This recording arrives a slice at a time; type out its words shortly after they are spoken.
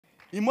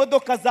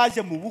imodoka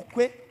zaje mu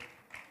bukwe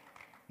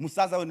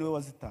musaza we niwe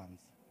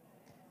wazitanze.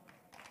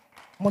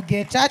 Mu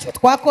gihe cyacu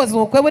twakoze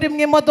ubukwe burimo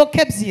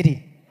imodoka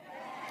ebyiri,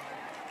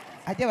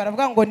 ajye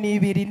baravuga ngo ni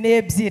 2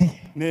 n'ebyiri.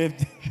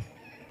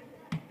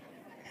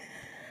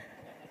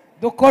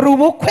 Dukora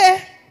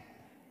ubukwe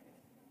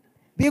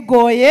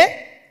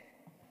bigoye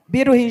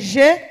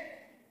biruhije,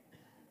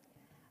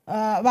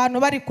 abantu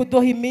bari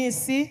kuduha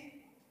iminsi.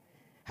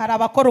 Hari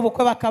abakora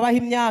ubukwe bakabaha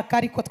imyaka,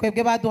 ariko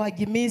twebwe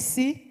baduhaga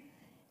iminsi.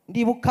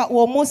 Ndibuka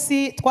uwo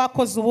munsi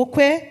twakoze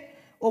ubukwe,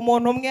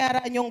 umuntu umwe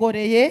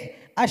yaranyongoreye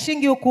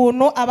ashingiye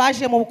ukuntu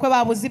abaje mu bukwe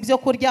babuze ibyo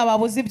kurya,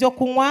 babuze ibyo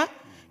kunywa,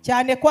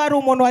 cyane ko hari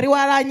umuntu wari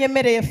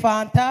waranyemereye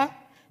fanta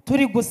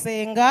turi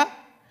gusenga.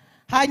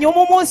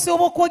 Hanyuma umunsi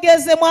w'ubukwe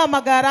ugeze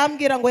muhamagara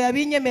arambwira ngo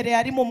yabinyemereye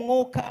ari mu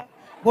mwuka,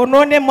 ngo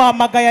none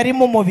muhamagaye ari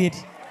mu mubiri.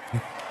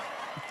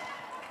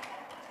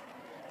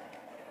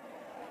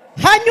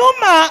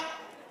 Hanyuma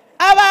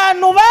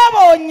abantu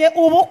babonye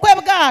ubukwe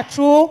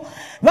bwacu,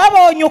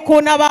 babonye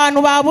ukuntu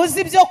abantu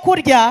babuze ibyo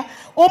kurya,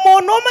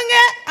 umuntu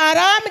umwe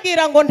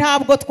arambwira ngo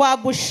ntabwo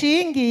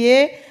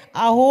twagushingiye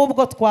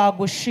ahubwo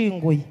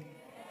twagushinguye.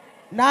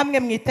 Namwe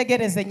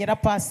mwitegereze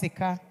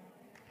Nyirapasika,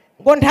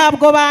 ngo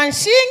ntabwo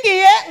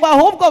banshingiye ngo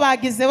ahubwo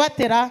bagize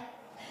batera.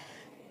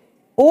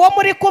 Uwo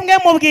muri kumwe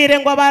mubwire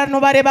ngo abantu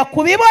bareba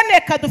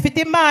kubiboneka,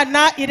 dufite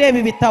Imana ireba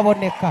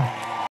ibitaboneka.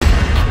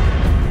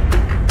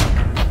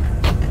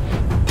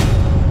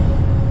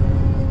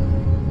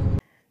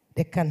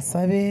 Reka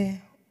nsabe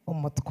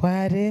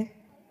umutware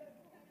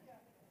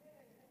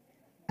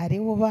ari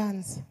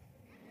ubanza.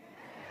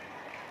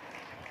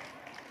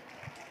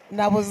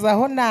 Nabuze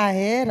aho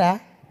nahera,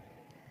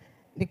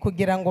 ndi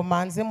kugira ngo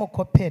manze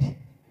mukopere.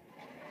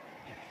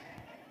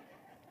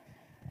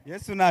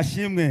 Yesu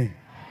nashimwe.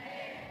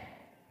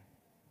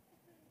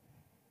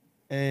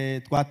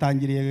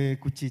 Twatangiriye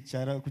ku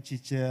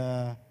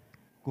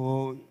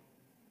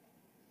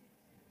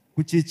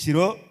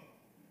cyiciro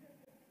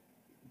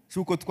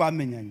cy'uko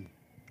twamenyanye.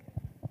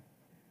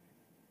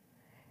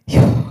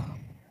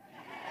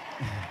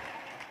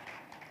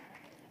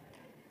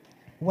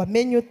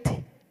 Wamenye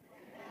ute?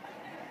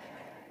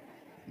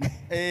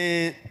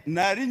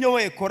 Nari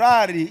nyoboye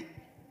korari,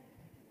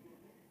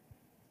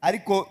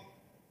 ariko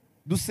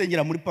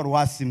dusengera muri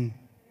paruwasi imwe,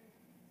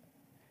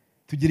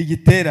 tugira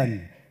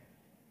igiterane.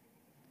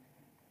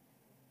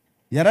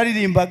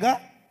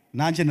 Yararirimbaga,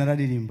 nanjye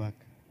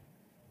nararirimbaga.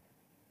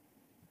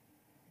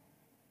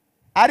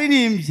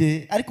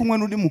 Aririmbye ari kumwe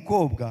n'undi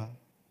mukobwa,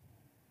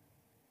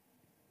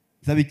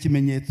 zaba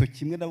ikimenyetso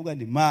kimwe, ndavuga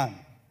nti Mana,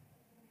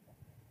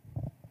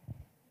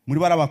 muri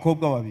bari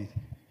abakobwa babiri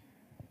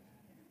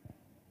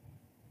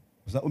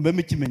umbemo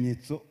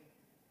ikimenyetso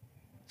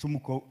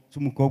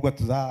cy'umukobwa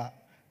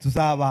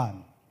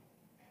tuzabana.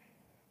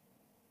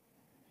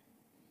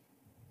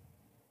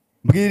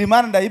 Mbwira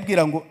Imana,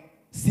 ndayibwira ngo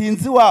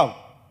sinzi wawe,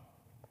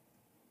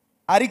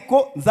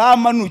 ariko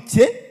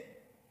nzamanuke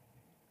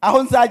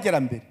aho nzagera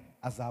mbere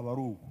azaba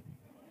ari uwo.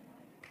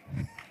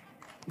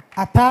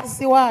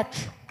 Atazi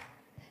wacu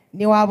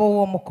ni wabo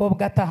uwo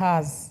mukobwa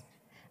atahazi.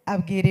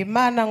 Abwira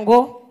Imana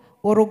ngo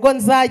urugo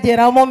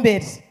nzageramo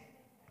mbere,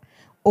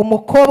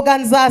 umukobwa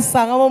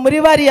nzasangamo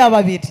muri bariya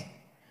babiri,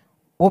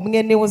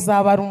 umwe niwe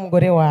uzaba ari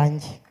umugore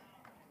wanjye.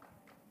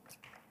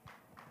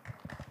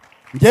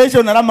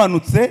 Ngejo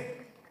naramanutse,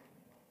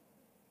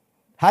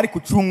 hari ku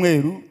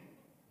cyumweru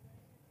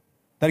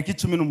tariki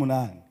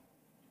 18.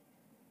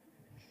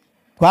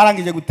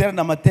 Twarangije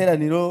guterana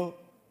amateraniro,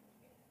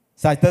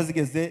 saa 7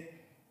 zigeze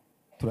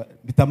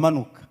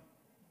bitamanuka.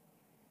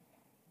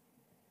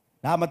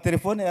 Nta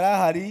amatelefone yari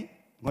ahari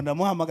ngo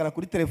ndamuhamagara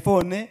kuri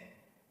telefone.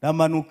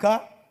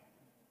 Ndamanuka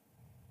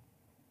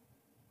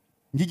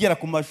ngigera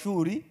ku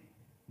mashuri,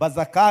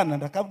 baza kana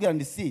ndakabwira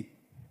ndi si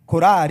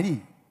korari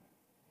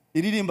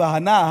iririmba aha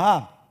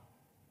naha,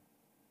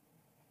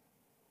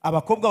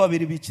 abakobwa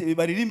babiri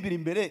baririmbira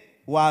imbere,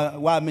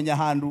 wamenya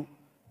ahantu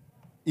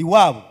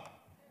iwabo.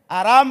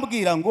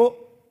 Arambwira ngo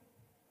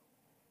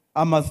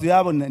amazu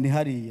yabo ni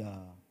hariya.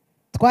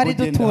 Twari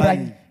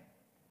duturanye,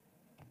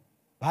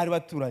 bari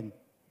baturanye.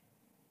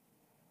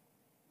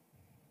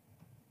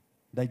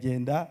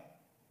 Ndagenda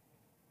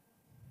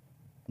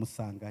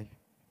musangayo,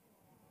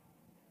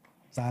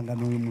 nsanga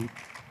n'uyu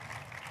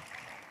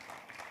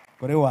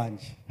mugore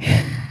wanjye.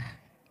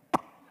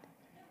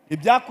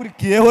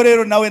 Ibyakurikiyeho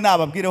rero nawe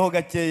nababwireho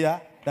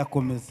gakeya,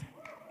 ndakomeza.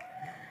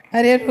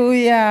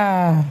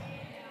 Haleluya.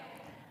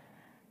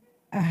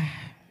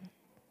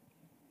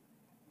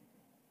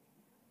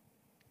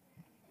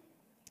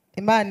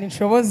 Imana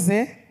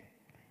inshoboze,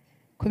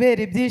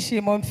 kubera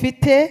ibyishimo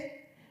mfite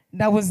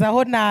ndabuze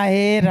aho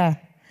nahera,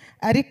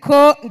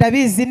 ariko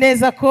ndabizi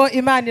neza ko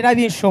Imana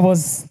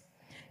irabinshoboza.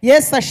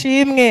 Yesu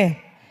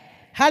ashimwe.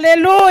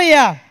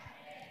 Haleluya.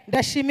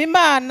 Ndashima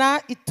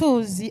Imana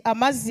ituzi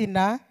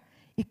amazina,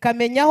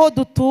 ikamenya aho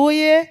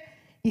dutuye,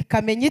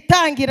 ikamenya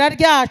itangira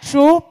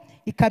ryacu,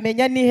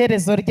 ikamenya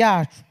n'iherezo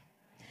ryacu.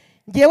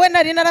 Ngewe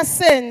nari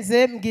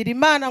narasenze mbwira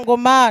Imana ngo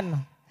Mana,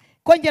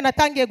 ko nge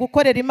natangiye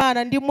gukorera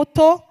Imana ndi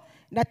muto,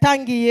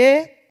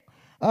 natangiye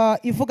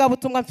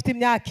ivugabutumwa mfite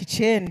imyaka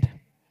 9.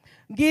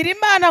 Mbwira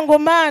Imana ngo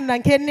Mana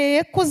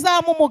nkeneye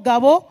kuzama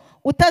umugabo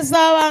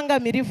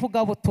utazabangamira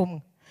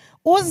ivugabutumwa,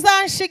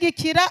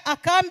 uzanshigikira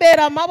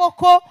akambera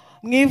amaboko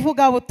mu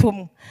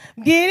ivugabutumwa.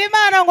 Mbwira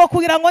Imana ngo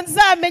kugira ngo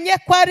nzamenye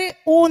ko ari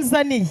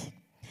unzaniye,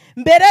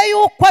 mbere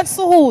y'uko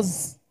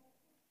ansuhuza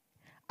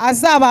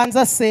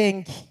azabanza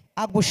asenge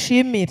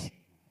agushimire.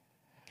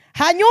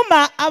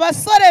 Hanyuma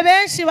abasore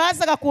benshi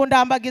bazaga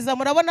kundambagiza,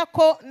 murabona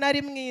ko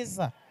nari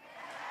mwiza.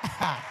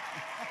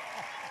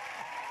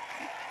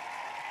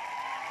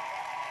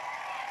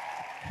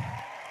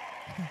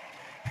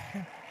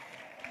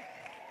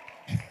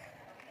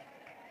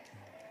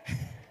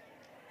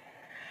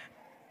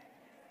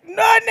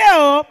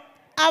 Noneho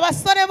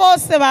abasore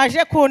bose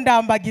baje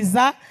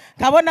kundambagiza,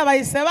 nkabona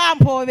bahise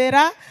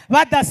bampobera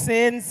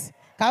badasenze,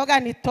 kavuga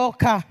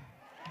nitoka.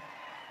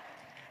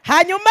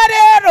 Hanyuma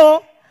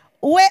rero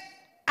we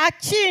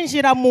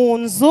akinjira mu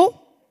nzu,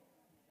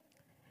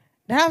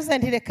 naravuze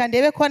nti reka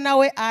ndebe ko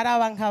nawe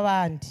araba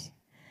nk'abandi.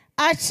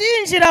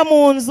 Akinjira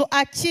mu nzu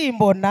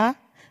akimbona,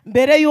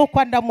 mbere y'uko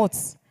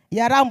andamutsa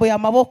yarambuye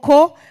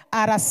amaboko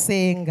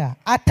arasenga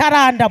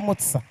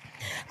atarandamutsa,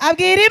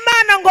 abwira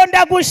Imana ngo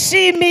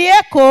ndagushimiye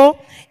ko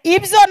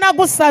ibyo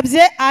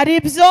nagusabye ari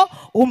byo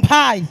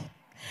umpaye.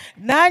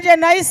 Nanjye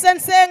nahise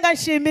nsenga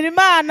nshimira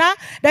Imana,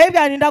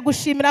 ndabibwira nti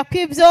ndagushimira ko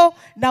ibyo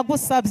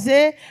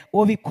nagusabye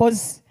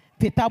ubikoze.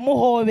 Mpita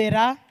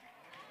muhobera,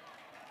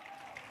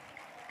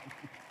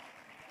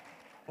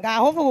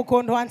 ngaho uvuga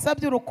ukuntu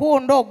wansabye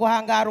urukundo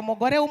guhangara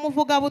umugore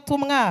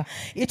w'umuvugabutumwa.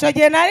 Icyo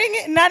gihe nari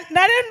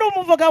ndi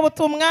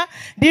umuvugabutumwa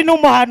ndi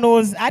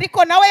n'umuhanuzi,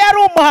 ariko nawe yari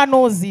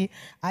umuhanuzi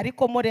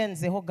ariko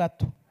murenzeho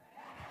gato.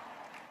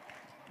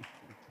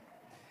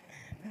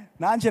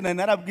 Nanjye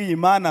narabwiye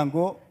Imana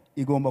ngo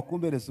igomba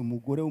kumbereza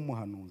umugore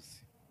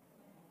w'umuhanuzi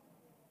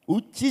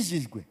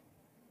ukijijwe.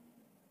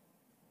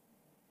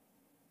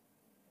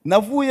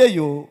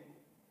 Navuyeyo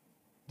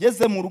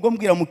ngeze mu rugo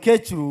mbwira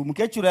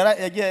mukecuru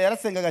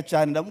yarasengaga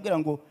cyane, ndamubwira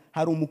ngo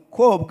hari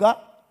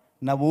umukobwa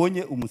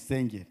nabonye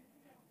umusengere.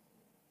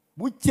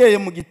 Bukeye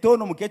mu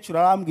gitondo mukecuru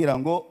arambwira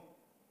ngo,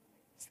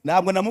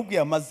 ntabwo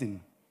namubwiye amazina,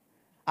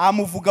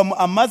 amuvuga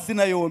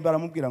amazina yombi,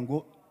 aramubwira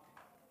ngo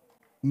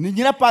ni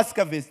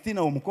Nyirapasika VESTINE,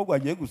 uwo mukobwa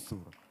wagiye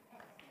gusura.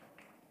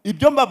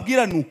 Ibyo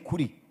mbabwira ni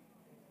ukuri,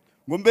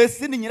 ngo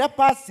mbese ni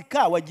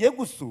Nyirapasika wagiye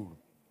gusura?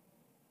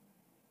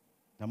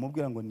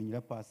 Ndamubwira ngo ni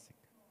Nyirapasika.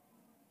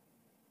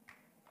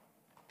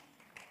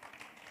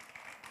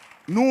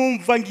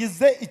 Numva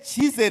ngize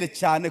icyizere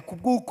cyane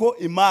kubw'uko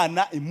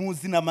Imana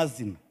imuzi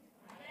n'amazina.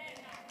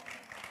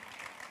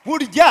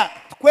 Burya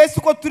twese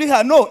uko turi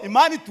hano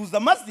Imana ituza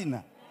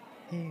amazina.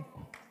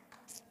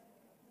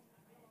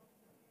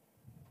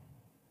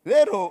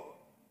 Rero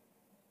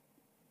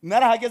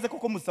narahageze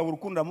kuko musaba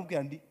urukundo,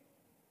 ndamubwira ndi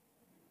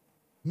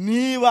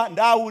niba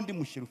nda wundi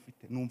mushira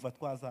ufite numva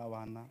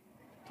twazabana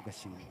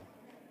tugashyingirwa.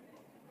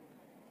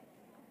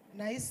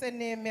 Nahise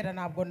nemera,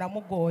 ntabwo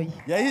namugoye.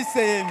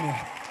 Yahise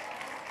yemera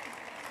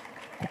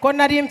kuko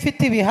nari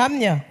mfite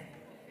ibihamya.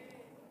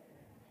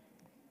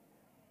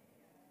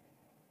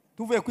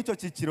 Tuvuye ku icyo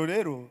cyiciro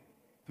rero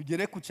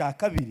tugere ku cya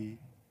kabiri,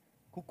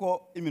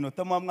 kuko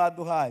iminota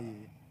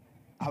mwaduhaye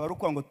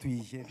abarukuwa ngo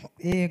tuyije.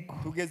 Yego,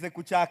 tugeze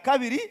ku cya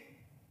kabiri,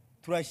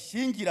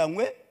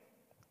 turashyingiranywe,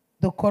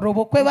 dukora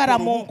ubukwe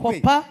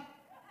baramunkopa.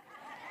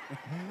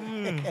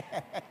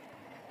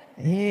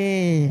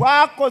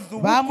 Wakoze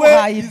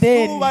ubukwe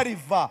izuba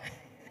riva.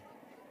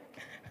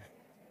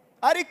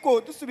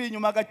 Ariko dusubiye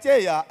inyuma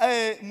gakeya,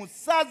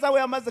 musaza we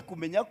yamaze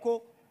kumenya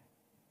ko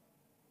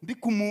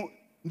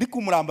ndi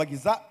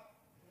kumurambagiza,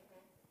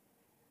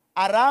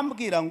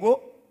 arambwira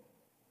ngo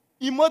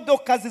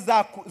imodoka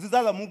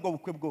zizaza mu bwo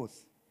bukwe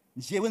bwose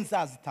njyewe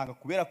nzazitanga,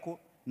 kubera ko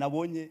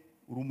nabonye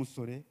uri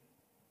umusore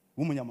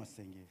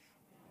w'umunyamasengesho.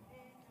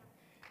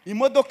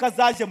 Imodoka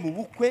zaje mu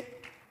bukwe,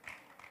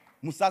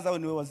 musaza we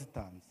niwe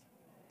wazitanze.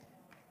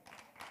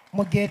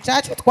 Mu gihe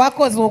cyacu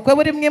twakoze ubukwe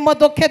burimo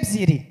imodoka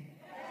 2.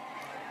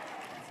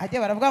 Ajye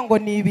baravuga ngo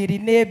ni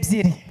 2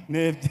 n'ebyiri.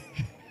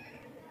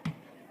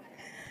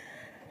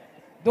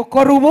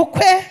 Dukora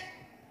ubukwe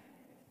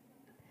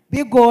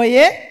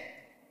bigoye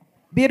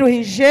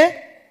biruhije,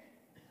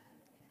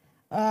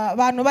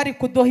 abantu bari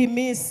kuduha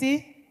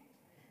iminsi.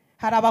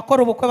 Hari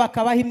abakora ubukwe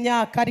bakabaha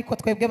imyaka, ariko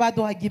twebwe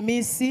baduhaga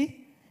iminsi.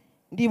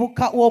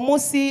 Ndibuka uwo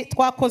munsi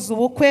twakoze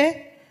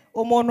ubukwe,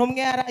 umuntu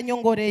umwe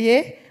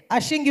yaranyongoreye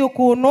ashingiye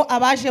ukuntu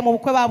abaje mu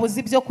bukwe babuze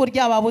ibyo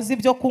kurya, babuze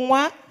ibyo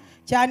kunywa,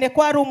 cyane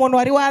ko hari umuntu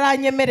wari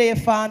waranyemereye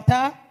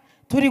fanta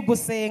turi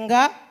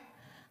gusenga.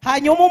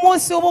 Hanyuma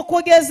umunsi w'ubukwe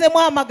ugeze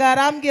muhamagara,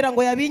 arambwira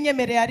ngo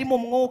yabinyemereye ari mu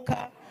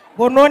mwuka,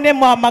 ngo none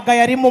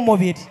muhamagaye ari mu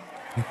mubiri.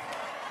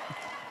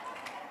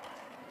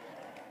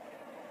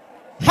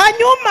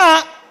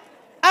 Hanyuma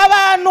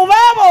abantu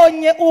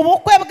babonye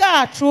ubukwe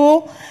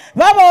bwacu,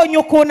 babonye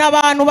ukuntu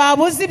abantu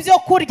babuze ibyo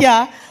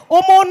kurya,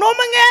 umuntu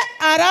umwe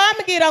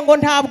arambwira ngo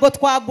ntabwo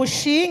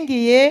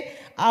twagushingiye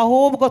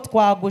ahubwo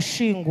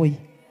twagushinguye.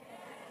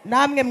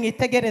 Namwe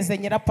mwitegereze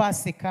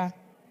Nyirapasika,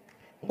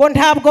 ngo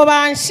ntabwo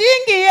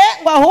banshingiye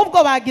ngo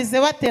ahubwo bagize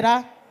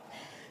batera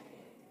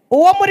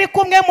uwo muri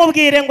kumwe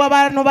mubwire ngo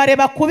abantu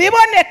bareba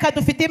kubiboneka,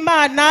 dufite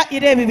Imana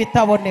ireba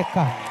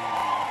ibitaboneka.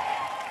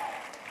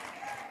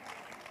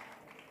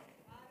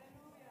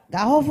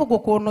 Ngaho vuga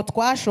ukuntu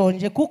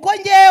twashonje, kuko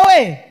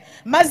ngewe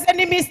maze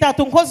n'iminsi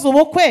 3 nkoze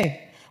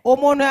ubukwe,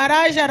 umuntu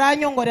yaraje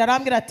aranyongorera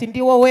arambwira ati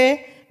ndi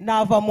wowe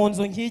nava mu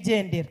nzu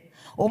nkigendera.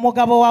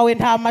 Umugabo wawe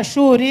nta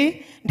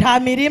mashuri, nta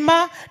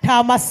mirima,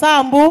 nta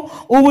masambu,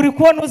 ubu uri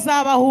kubona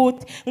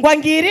uzabahute. Ngo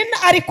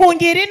ari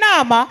kungira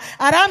inama,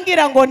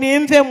 arambwira ngo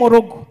nimve mu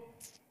rugo.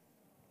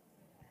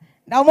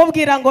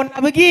 Ndamubwira ngo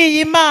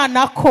nabwiye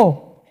Imana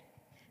ko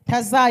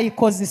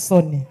ntazayikoza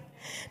isoni.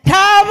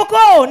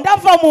 Ntabwo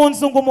ndava mu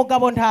nzu ngo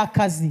umugabo nta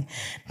kazi,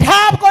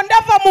 ntabwo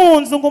ndava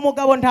mu nzu ngo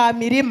umugabo nta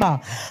mirima.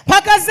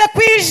 Mpagaze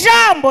ku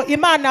ijambo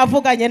Imana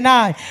yavuganye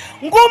nawe,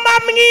 nguma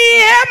mu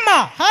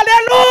ihema.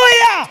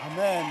 Haleluya,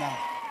 amen.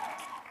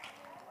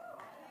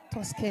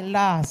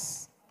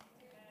 toskelas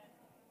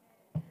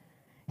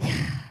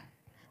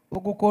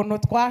ubwo ukuntu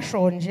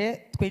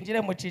twashonje.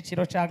 Twinjire mu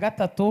ciciro cya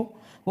gatatu,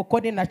 kuko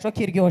ni naco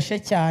kiryoshe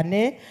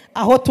cyane.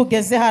 Aho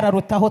tugeze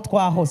hararuta aho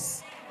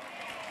twahose.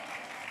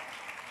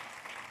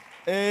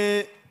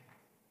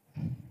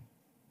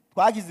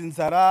 Twagize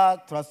inzara,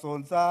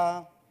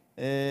 turasonza,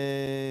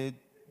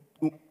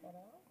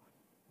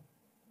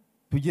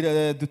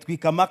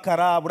 dutwika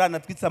amakara, burana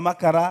twitse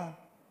amakara,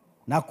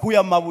 nakuye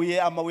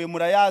amabuye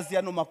murayazi,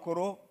 hano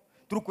makoro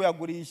turi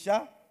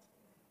kuyagurisha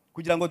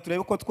kugira ngo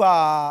turebe ko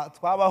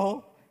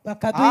twabaho.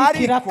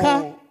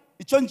 Bakadwikiraka.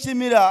 Icyo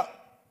nshimira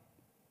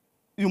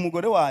uyu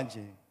mugore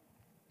wanje,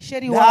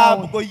 Sheri wawe,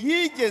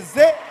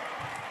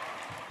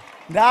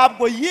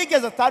 ntabwo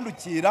yigeze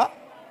atandukira.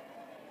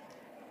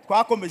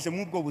 Twakomeje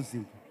mu bwo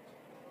buzima,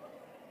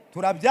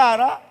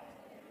 turabyara,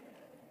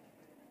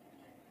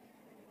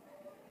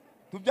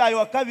 tubyaye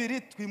wa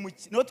kabiri,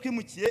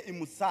 twimukiye i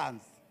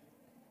Musanze.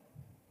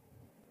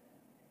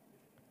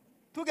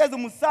 Tugeze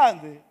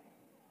Musanze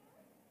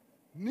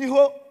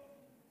niho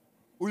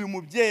uyu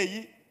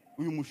mubyeyi,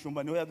 uyu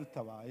mushumba niho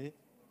yadutabaye,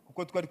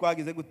 kuko twari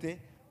twagize gute,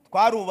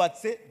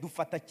 twarubatse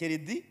dufata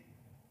keredi.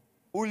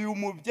 Uyu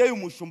mubyeyi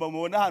umushumba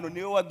mubona hano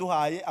niwe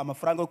waduhaye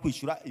amafaranga yo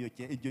kwishyura iyo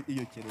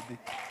keredi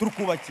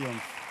turukubakiye.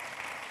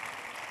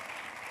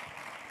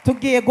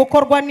 tugiye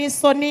gukorwa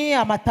n'isoni,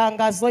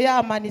 amatangazo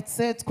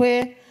yamanitse,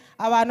 twe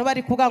abantu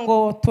bari kuvuga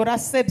ngo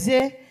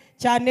turasebye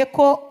cyane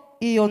ko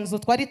iyo nzu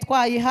twari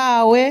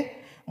twayihawe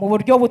mu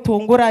buryo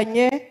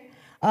butunguranye.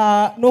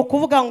 No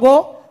kuvuga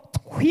ngo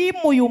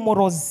twimuye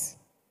umurozi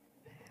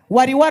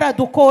wari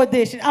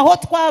waradukodeshe, aho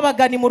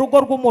twabaga ni mu rugo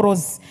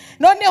rw'umurozi.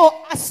 Noneho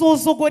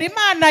asuzugura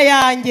Imana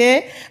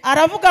yanjye,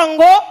 aravuga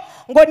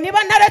ngo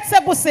niba ntaretse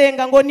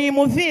gusenga ngo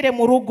nimuvire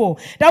mu rugo.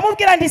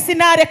 Ndamubwira ndi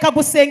sinareka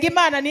gusenga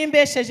Imana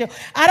nimbesheje.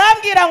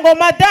 Arambwira ngo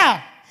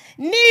mada,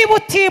 niba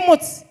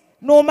utimutse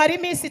numara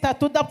iminsi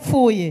 3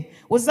 udapfuye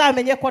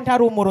uzamenye ko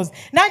ntari umurozi.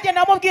 Nanjye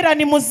namubwira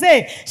ni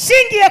muze,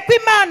 shingiye ko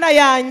Imana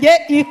yanjye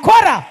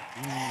ikora,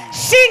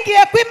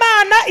 shingiye ko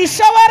Imana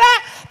ishobora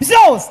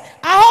byose,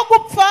 aho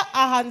gupfa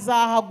aha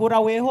nzahagura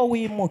weho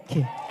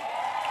wimuke.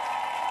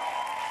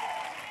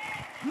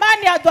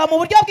 Imana yaduha mu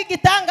buryo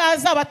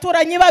bw'igitangaza,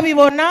 abaturanyi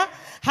babibona.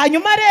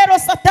 Hanyuma rero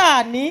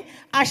Satani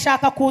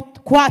ashaka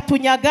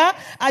kwatunyaga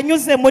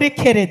anyuze muri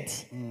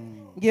keredi.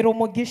 Ngira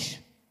umugisha,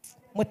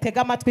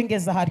 mutega amatwi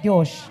ngeza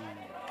haryoshe.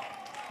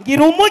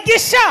 Ngira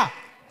umugisha,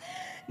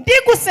 ndi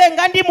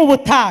gusenga ndi mu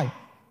butayu,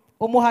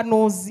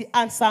 umuhanuzi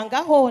ansanga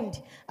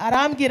hondi,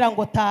 arambwira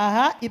ngo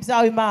taha,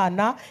 ibyawe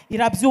Imana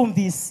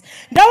irabyumvise.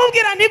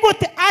 Ndamubwira ni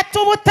gute?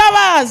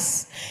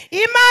 Atubutabazi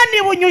Imana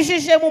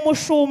ibunyujije mu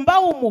mushumba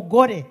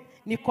w'umugore.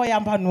 Niko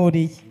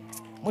yampanuriye.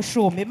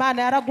 Mushumba,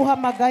 Imana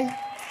yaraguhamagaye,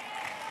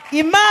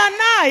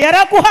 Imana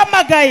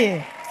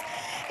yaraguhamagaye,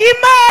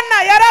 Imana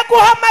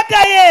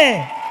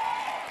yaraguhamagaye.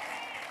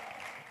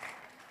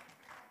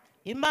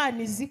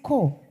 Imana izi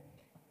ko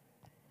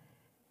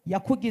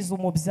yakugize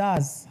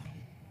umubyaza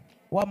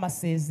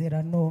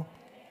w'amasezerano.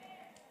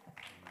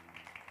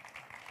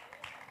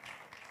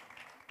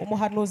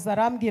 Umuhanuzi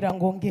arambwira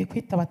ngo ngiye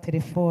kwitaba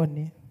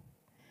telefone,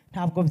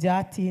 ntabwo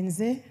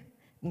byatinze,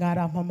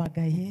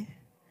 mwarampamagaye.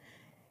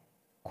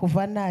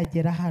 Kuva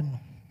nagera hano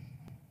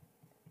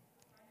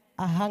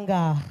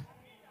ahangaha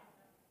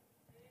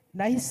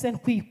nahise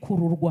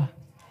ntwikururwa.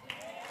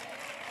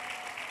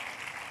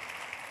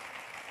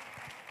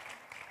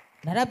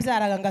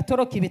 Narabyaraga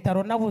ngatoroka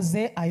ibitaro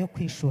nabuze ayo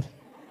kwishura.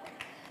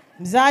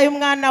 Mzaye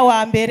umwana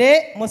wa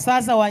mbere,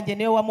 musaza wanjye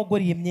niwe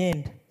wamuguriye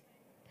imyenda.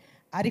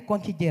 Ariko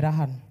nkigera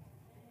hano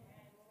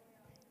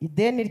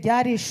ideni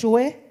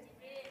ryarishuwe,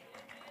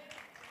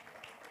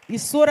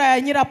 isura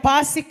ya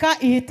Nyirapasika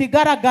ihita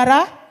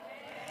igaragara.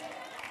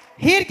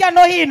 Hirya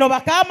no hino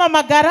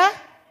bakamamagara,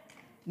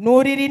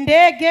 nurira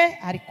indege.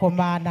 Ariko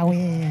Mana we,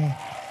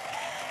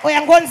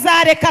 oya ngo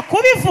nzareka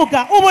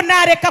kubivuga, ubu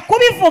nareka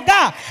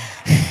kubivuga.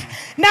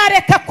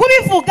 Nareka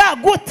kubivuga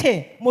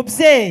gute?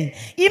 Mubyeyi,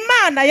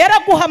 Imana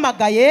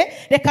yaraguhamagaye,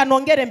 reka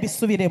nongere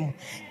mbisubiremo.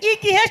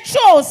 Igihe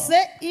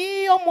cyose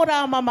iyo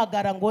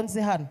muramamagara ngo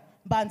nze hano,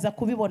 mbanza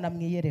kubibona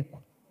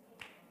mwiyereko.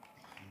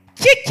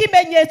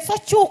 Kikimenyetso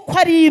cyuko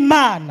ari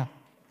Imana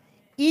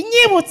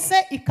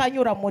inyibutse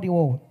ikanyura muri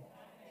wowe.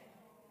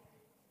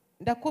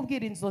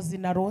 Ndakubwira inzozi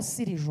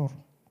narose iri joro,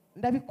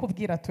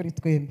 ndabikubwira turi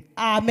twembi.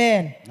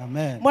 Amen.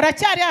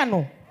 Muracyari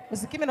hano?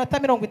 Uziko iminota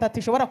 30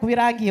 ishobora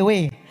kubirangiye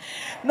we.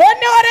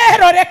 Noneho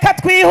rero reka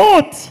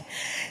twihute.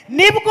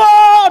 Nibwo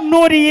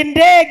nuriye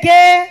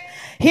indege,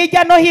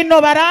 hirya no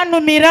hino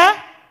barantumira,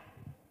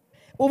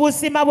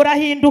 ubuzima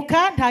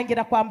burahinduka,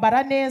 ntangira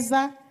kwambara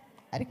neza,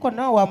 ariko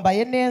nawe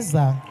wambaye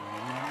neza.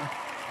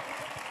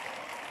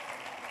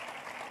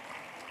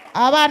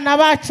 Abana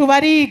bacu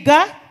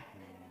bariga,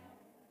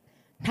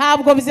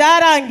 ntabwo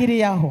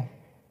byarangiriye aho.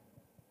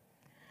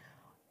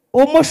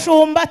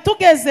 Umushumba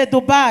tugeze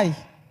Dubai,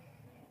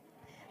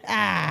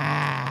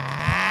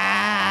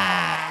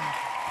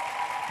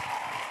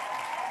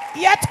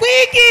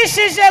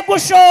 yatwigishije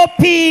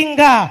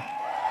gushopinga.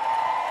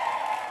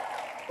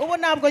 Ubu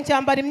ntabwo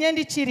ncyambara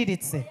imyenda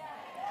iciriritse.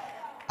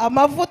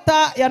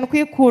 Amavuta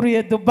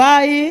yankwikuruye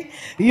Dubai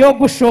yo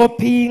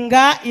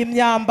gushopinga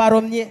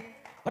imyambaro mye.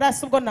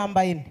 Urasa ubwo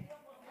nambaye nde?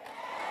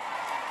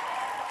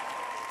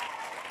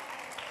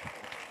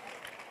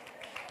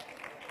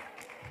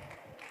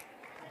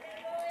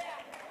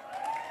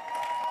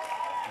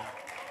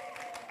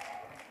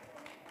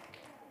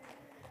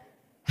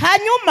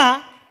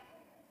 Hanyuma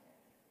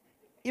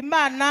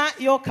Imana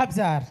yo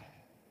kabyara,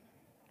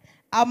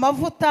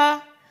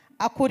 amavuta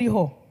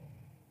akuriho,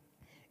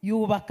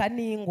 yubaka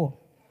n'ingo,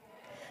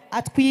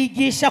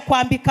 atwigisha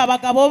kwambika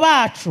abagabo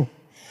bacu.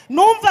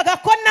 Numvaga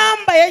ko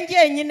nambaye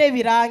ngenyine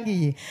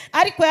birangiye,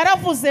 ariko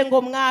yaravuze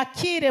ngo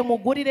mwakire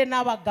mugurire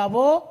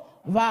n'abagabo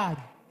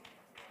banyu.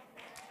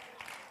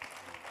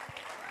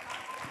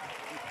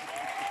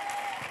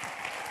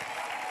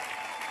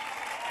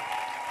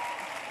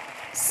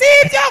 Si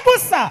ibyo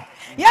gusa,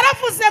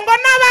 yaravuze ngo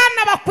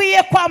n'abana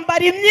bakwiye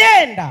kwambara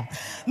imyenda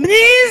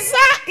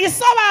myiza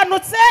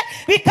isobanutse,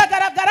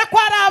 bikagaragara ko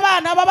ari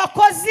abana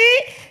b'abakozi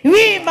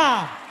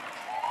b'Imana.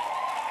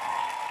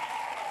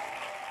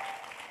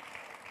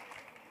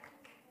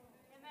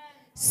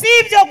 Si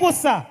ibyo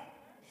gusa,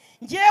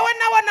 ngewe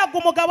nabonaga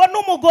umugabo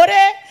n'umugore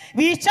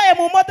bicaye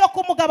mu modoka,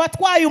 umugabo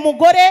atwaye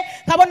umugore,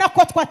 nkabona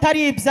ko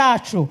twatari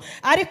ibyacu.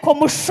 Ariko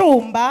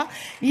mushumba,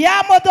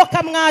 ya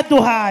modoka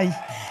mwaduhaye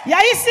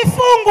yahise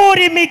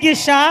ifungura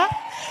imigisha.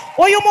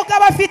 Uyu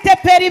mugabo afite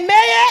perime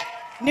ye,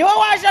 niwe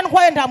waje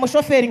ntwaye, nta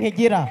mushoferi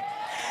nkigira.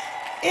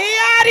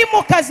 Iyo ari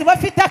mu kazi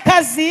bafite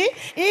akazi,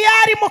 iyo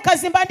ari mu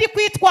kazi mba ndi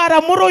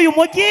kwitwara muri uyu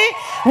mujyi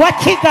wa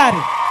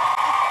Kigali.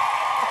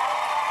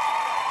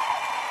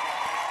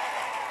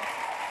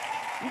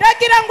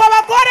 Ndagira ngo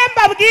abagore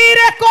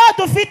mbabwire ko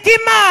dufite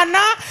Imana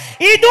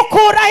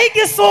idukuraho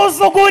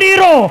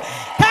igisuzuguriro,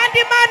 kandi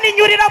Imana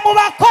inyurira mu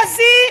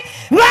bakozi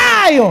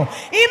bayo.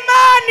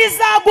 Imana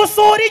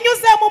izagusura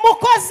inyuze mu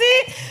mukozi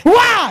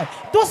wayo.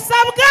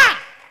 Dusabwa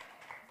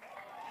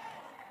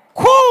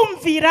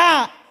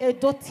kumvira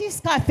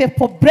edotiska fe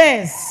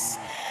pobresse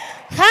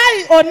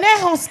hai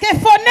onehoske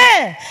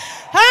fone,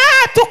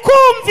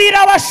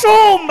 tukumvira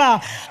abashumba.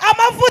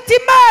 Amavuta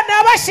Imana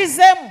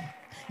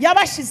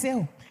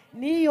yabashizeho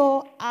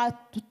niyo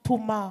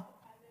atutuma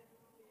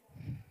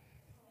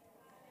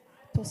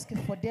toske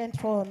for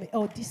dentro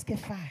o diske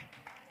fa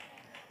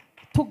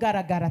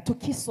tugaragara,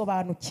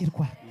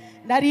 tukisobanukirwa.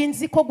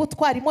 Narinzi ko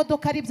gutwara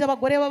imodoka ari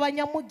by'abagore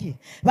b'abanyamugi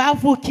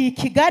bavukiye i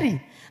Kigali,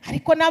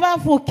 ariko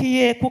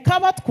n'abavukiye ku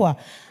Kabatwa.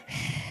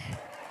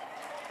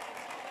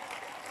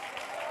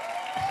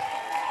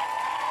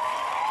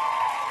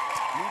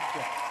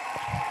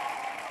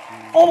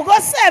 Ubwo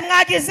se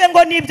mwagize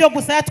ngo nibyo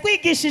gusa?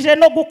 Yatwigishije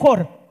no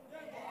gukora,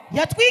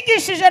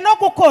 yatwigishije no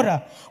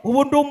gukora.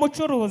 Ubu ndi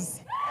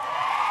umucuruzi,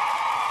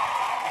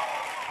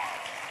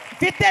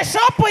 mfite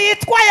shopu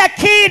yitwa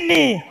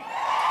Yakini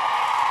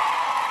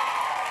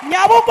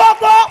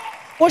Nyabugogo.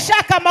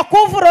 Ushaka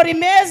amakuvurori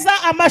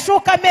meza,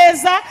 amashuka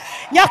meza,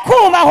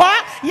 nyakubahwa,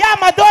 ya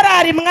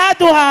madorari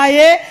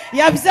mwaduhaye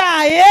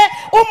yabyaye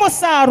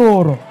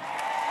umusaruro.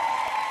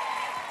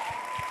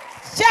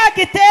 Cya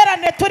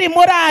giterane turi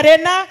muri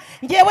arena,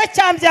 ngewe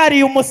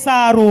cyambyariye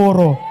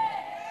umusaruro.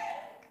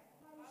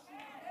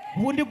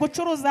 Ubundi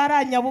gucuruza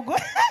ari Nyabugo.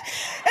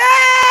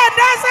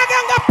 Ndazaga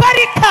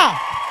ngaparika.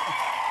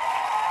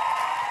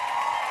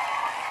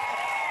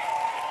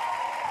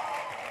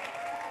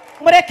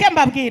 Mureke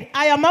mbabwire,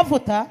 aya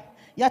mavuta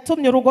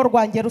yatumye urugo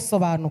rwanjye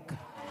rusobanuka.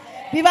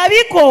 Biba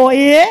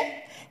bigoye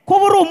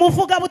kuba uri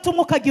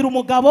umuvugabutumwa ukagira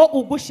umugabo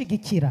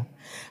ugushigikira,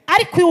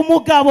 ariko uyu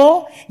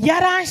mugabo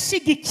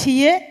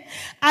yaranshigikiye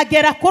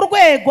agera ku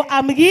rwego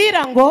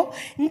ambwira ngo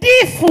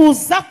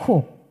ndifuza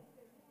ko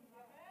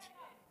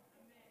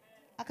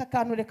aka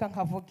kantu reka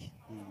nkavuge.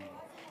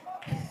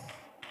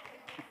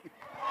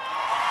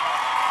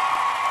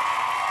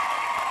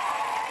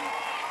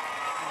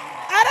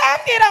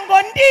 Arambwira ngo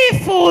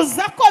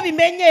ndifuza ko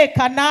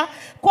bimenyekana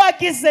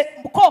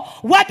ko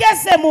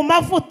wageze mu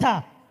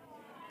mavuta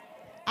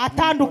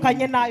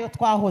atandukanye nayo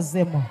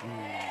twahozemo.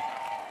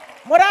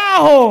 Muri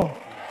aho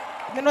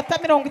iminota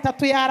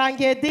 30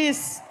 yarangiye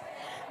disi.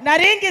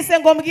 naringize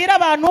ngo mbwire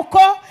abantu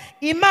ko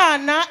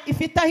Imana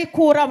ifite aho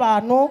ikura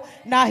abantu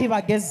n'aho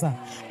ibageza.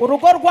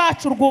 Urugo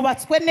rwacu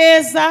rwubatswe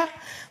neza,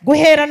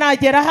 guhera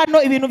nagera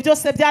hano ibintu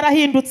byose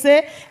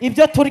byarahindutse,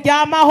 ibyo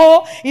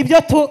turyamaho,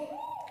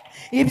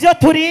 ibyo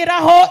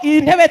turiraho,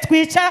 intebe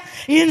twica,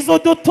 inzu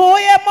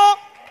dutuyemo,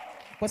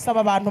 gusa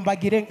aba bantu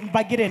mbagire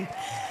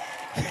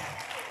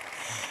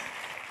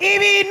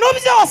ibintu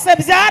byose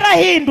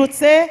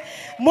byarahindutse.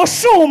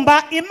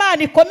 Mushumba,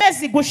 Imana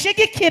ikomeze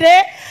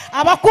gushigikire,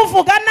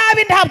 abakuvuga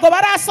nabi ntabwo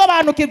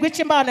barasobanukirwa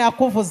icyo Imana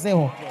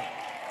yakuvuzeho.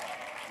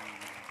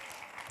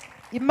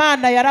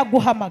 Imana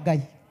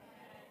yaraguhamagaye,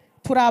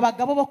 turi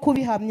abagabo bo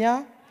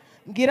kubihamya.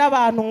 Mbwira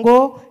abantu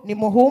ngo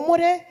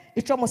nimuhumure,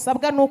 icyo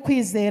musabwa ni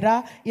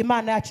ukwizera,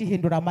 Imana yacu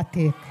ihindura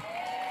amateka.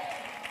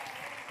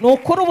 Ni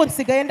ukuri ubu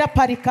nsigaye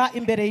ndaparika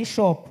imbere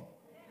y'ishopu,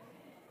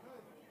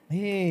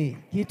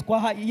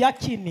 yitwa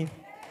Yakini.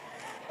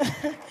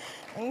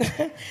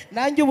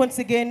 Nanjye ubu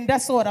nsigaye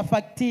ndasohora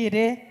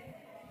fagitire.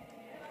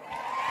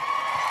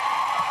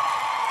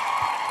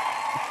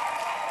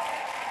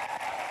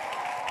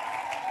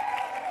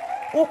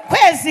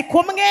 Ukwezi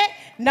kumwe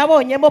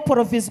nabonyemo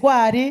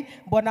provisoire,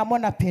 mbonamo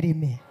na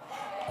perime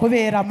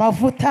kubera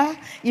amavuta.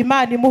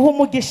 Imana imuha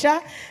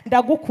umugisha.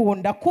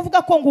 Ndagukunda,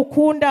 kuvuga ko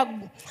ngukunda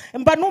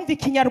mba numva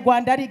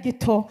ikinyarwanda ari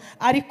gito,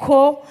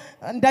 ariko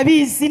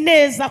ndabizi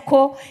neza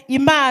ko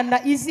Imana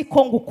izi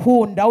ko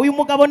ngukunda. Uyu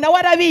mugabo nawe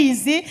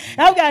arabizi,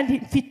 nabwo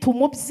ndi mfite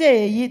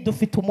umubyeyi,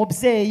 dufite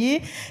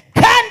umubyeyi,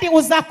 kandi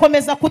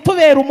uzakomeza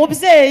kutubera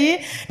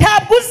umubyeyi.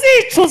 Ntabwo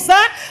uzicuza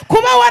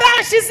kuba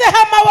waranshizeho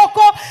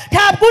amaboko,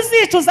 ntabwo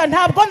uzicuza,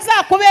 ntabwo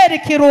nzakubera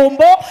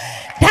ikirumbo,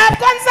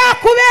 ntabwo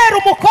nzakubera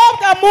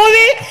umukobwa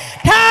mubi,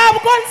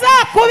 ntabwo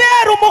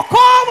nzakubera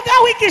umukobwa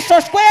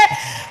w'igishoshwe.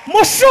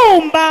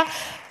 Mushumba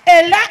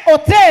Ela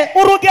ote,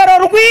 urugero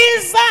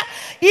rwiza,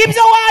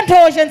 ibyo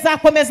wantoje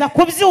nzakomeza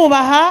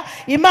kubyubaha.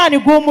 Imana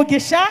iguha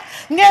umugisha.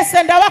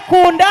 Mwese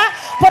ndabakunda,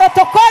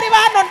 protokoli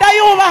bano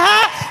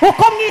ndayubaha,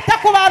 uko mwita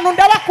ku bantu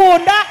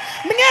ndabakunda.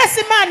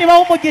 Mwese Imana ibaha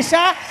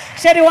umugisha.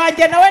 Sheri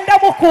wanjye nawe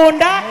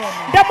ndamukunda,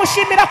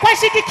 ndamushimira ko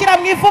ashigikira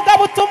mu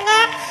ivugabutumwa,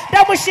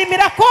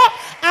 ndamushimira ko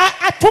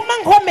atuma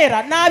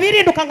nkomera,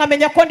 nabirinduka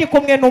nkamenya ko ndi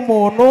kumwe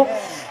n'umuntu.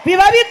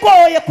 Biba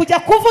bigoye kujya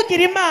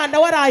kuvugira Imana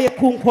waraye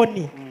ku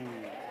nkoni,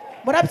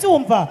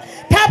 murabyumva?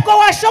 Ntabwo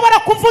washobora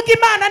kuvuga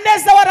Imana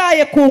neza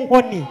waraye ku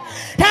nkoni,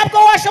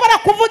 ntabwo washobora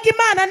kuvuga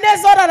Imana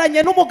neza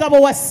wararanye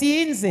n'umugabo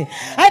wasinze.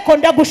 Ariko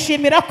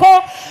ndagushimira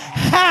ko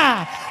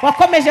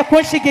wakomeje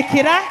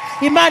kunshigikira.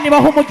 Imana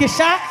ibaha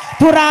umugisha.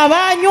 Turi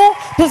abanyu,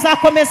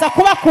 tuzakomeza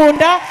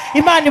kubakunda.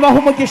 Imana ibaha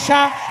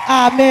umugisha.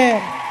 Amen.